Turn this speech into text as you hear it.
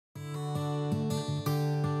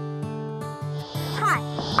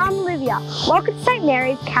I'm Olivia. Welcome to St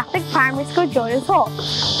Mary's Catholic Primary School, Jordan's Hall,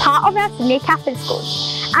 part of our Sydney Catholic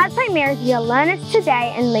schools. At St Mary's, we are learners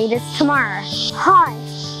today and leaders tomorrow. Hi,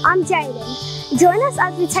 I'm Jaden. Join us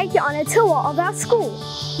as we take you on a tour of our school.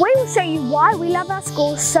 We will show you why we love our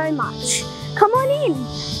school so much. Come on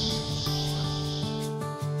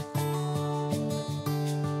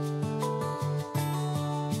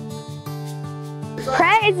in.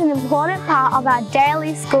 Prayer is an important part of our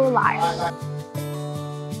daily school life.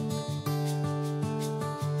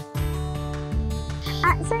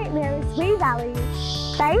 At St Mary's, we value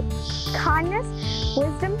faith, kindness,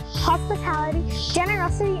 wisdom, hospitality,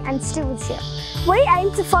 generosity and stewardship. We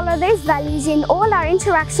aim to follow these values in all our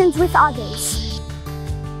interactions with others.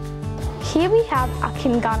 Here we have our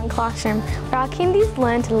kindergarten classroom, where our kindies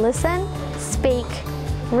learn to listen, speak,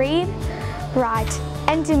 read, write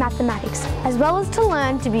and do mathematics, as well as to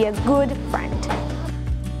learn to be a good friend.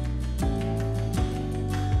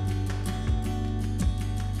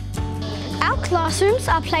 Our classrooms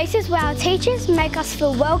are places where our teachers make us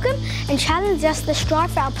feel welcome and challenge us to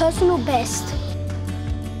strive for our personal best.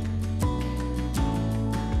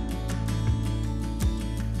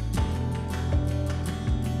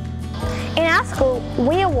 In our school,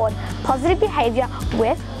 we award positive behaviour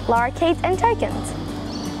with lorikeets and tokens.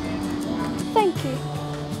 Thank you.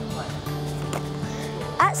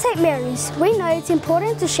 At St Mary's, we know it's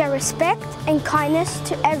important to show respect and kindness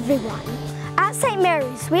to everyone. At St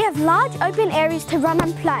Mary's, we have large open areas to run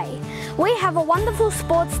and play. We have a wonderful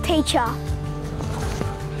sports teacher.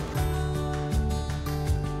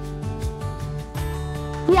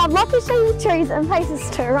 We have lots of shady trees and places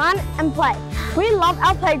to run and play. We love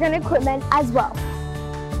our playground equipment as well.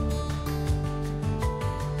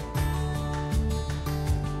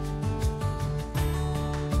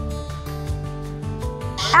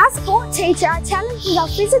 Our sport teacher challenges our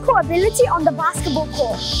physical ability on the basketball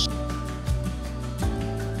court.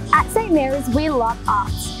 At St Mary's, we love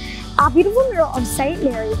arts. Our beautiful mural of St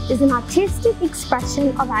Mary's is an artistic expression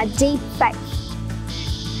of our deep faith.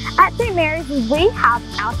 At St Mary's, we have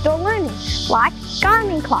outdoor learning, like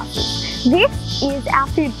gardening classes. This is our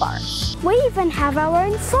food forest. We even have our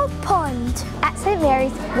own frog pond. At St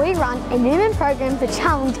Mary's, we run a movement program to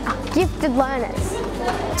challenge our gifted learners.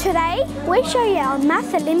 Today, we show you our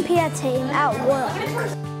Math Olympia team at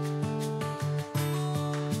work.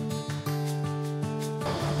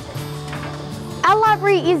 Our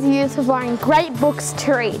library is used for buying great books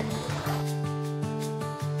to read.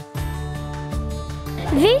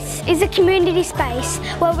 This is a community space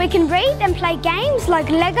where we can read and play games like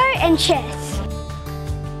Lego and chess.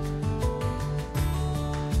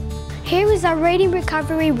 Here is our reading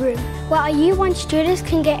recovery room, where our Year 1 students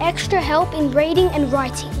can get extra help in reading and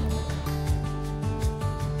writing.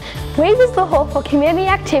 We use the hall for community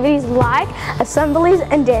activities like assemblies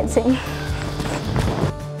and dancing.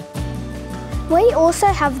 We also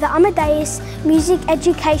have the Amadeus Music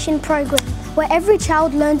Education Program, where every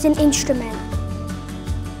child learns an instrument.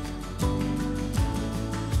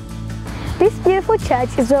 This beautiful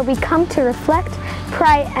church is where we come to reflect,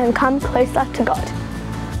 pray and come closer to God.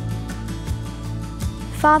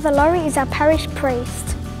 Father Laurie is our parish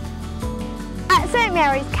priest. At St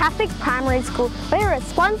Mary's Catholic Primary School, we are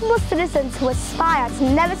responsible citizens who aspire to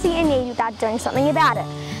never see a need without doing something about it.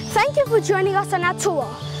 Thank you for joining us on our tour.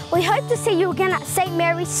 We hope to see you again at St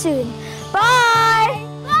Mary's soon. Bye!